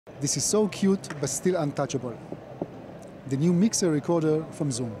This is so cute, but still untouchable. The new mixer recorder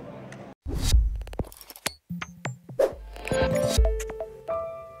from Zoom.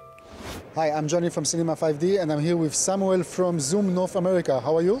 Hi, I'm Johnny from Cinema 5D, and I'm here with Samuel from Zoom North America.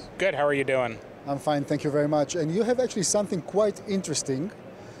 How are you? Good, how are you doing? I'm fine, thank you very much. And you have actually something quite interesting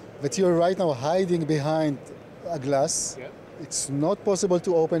that you're right now hiding behind a glass. Yep. It's not possible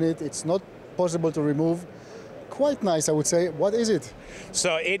to open it, it's not possible to remove. Quite nice, I would say. What is it?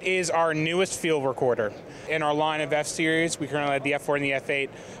 So it is our newest field recorder. In our line of F series, we currently have the F4 and the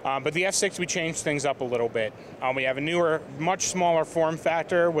F8, but the F6 we changed things up a little bit. We have a newer, much smaller form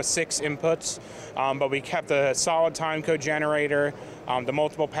factor with 6 inputs, but we kept the solid timecode generator, the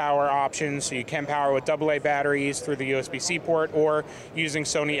multiple power options, so you can power with AA batteries through the USB-C port or using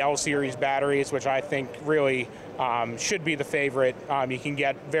Sony L series batteries, which I think really should be the favorite. You can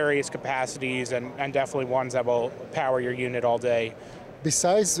get various capacities and definitely ones that will power your unit all day.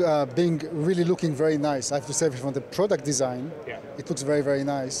 Besides being really looking very nice, I have to say from the product design, it looks very, very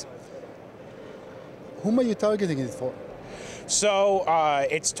nice. Whom are you targeting it for? So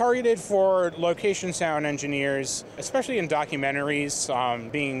it's targeted for location sound engineers, especially in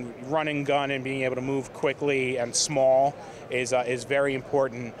documentaries. Being run and gun and being able to move quickly and small is very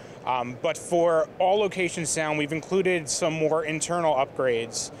important. But for all location sound, we've included some more internal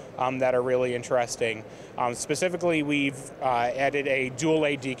upgrades that are really interesting. Specifically, we've added a dual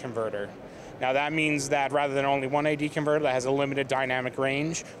AD converter. Now that means that rather than only one AD converter that has a limited dynamic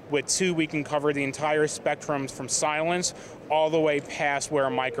range, with 2 we can cover the entire spectrum from silence all the way past where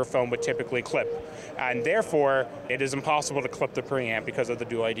a microphone would typically clip. And therefore, it is impossible to clip the preamp because of the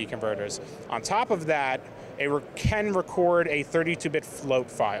dual AD converters. On top of that, it can record a 32-bit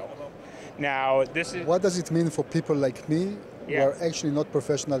float file. Now, this is... What does it mean for people like me who are actually not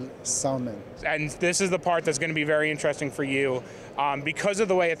professional soundmen? And this is the part that's going to be very interesting for you. Because of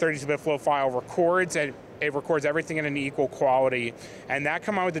the way a 32-bit float file records, it records everything in an equal quality. And that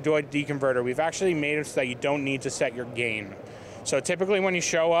combined with the dual AD converter, we've actually made it so that you don't need to set your gain. So typically when you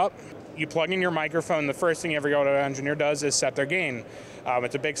show up, you plug in your microphone, the first thing every audio engineer does is set their gain.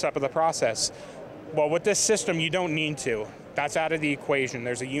 It's a big step of the process. Well, with this system, you don't need to. That's out of the equation.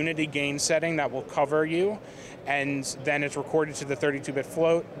 There's a unity gain setting that will cover you, and then it's recorded to the 32-bit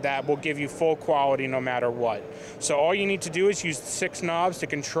float that will give you full quality no matter what. So all you need to do is use 6 knobs to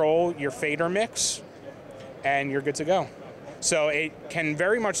control your fader mix, and you're good to go. So it can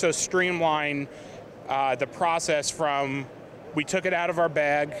very much so streamline the process from we took it out of our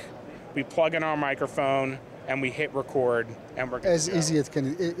bag, we plug in our microphone, and we hit record, and we're as easy as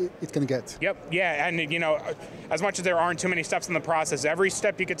it can get. Yep, yeah, and you know, as much as there aren't too many steps in the process, every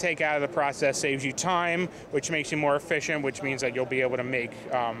step you could take out of the process saves you time, which makes you more efficient, which means that you'll be able to make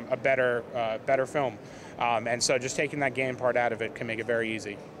a better film. And so just taking that gain part out of it can make it very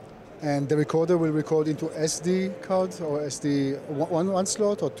easy. And the recorder will record into SD card or SD one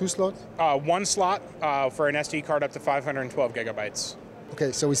slot or 2 slot? 1 slot for an SD card up to 512 gigabytes.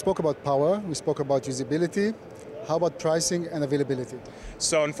 Okay, so we spoke about power, we spoke about usability. How about pricing and availability?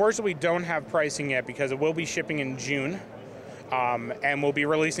 So unfortunately, we don't have pricing yet because it will be shipping in June, and we'll be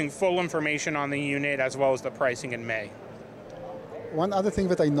releasing full information on the unit as well as the pricing in May. One other thing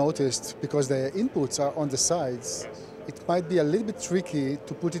that I noticed, because the inputs are on the sides, it might be a little bit tricky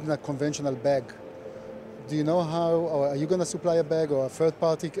to put it in a conventional bag. Do you know how, or are you going to supply a bag, or a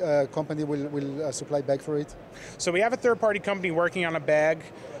third-party company will supply a bag for it? So we have a third-party company working on a bag,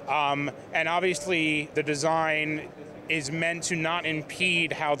 and obviously the design is meant to not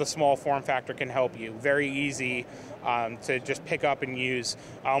impede how the small form factor can help you. Very easy to just pick up and use.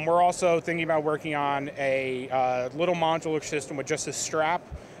 We're also thinking about working on a little modular system with just a strap,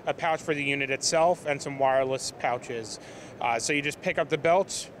 a pouch for the unit itself, and some wireless pouches. So you just pick up the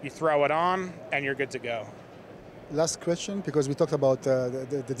belt, you throw it on, and you're good to go. Last question, because we talked about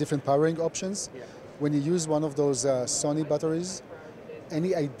the different powering options. Yeah. When you use one of those Sony batteries,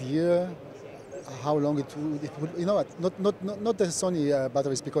 any idea how long it would, you know what, not the Sony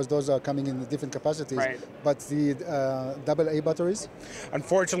batteries, because those are coming in different capacities, right, but the AA batteries?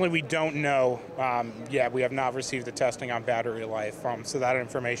 Unfortunately, we don't know. Yeah, we have not received the testing on battery life, so that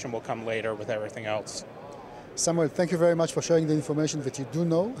information will come later with everything else. Samuel, thank you very much for sharing the information that you do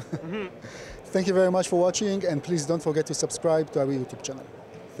know. Mm-hmm. Thank you very much for watching, and please don't forget to subscribe to our YouTube channel.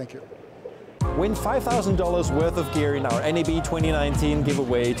 Thank you. Win $5,000 worth of gear in our NAB 2019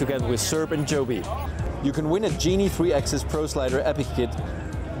 giveaway together with Serb and Joby. You can win a Genie 3-axis Pro Slider Epic Kit,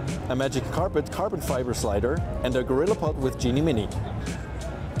 a Magic Carpet carbon fiber slider, and a GorillaPod with Genie Mini.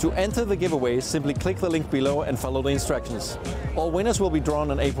 To enter the giveaway, simply click the link below and follow the instructions. All winners will be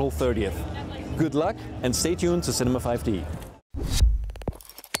drawn on April 30th. Good luck and stay tuned to Cinema 5D.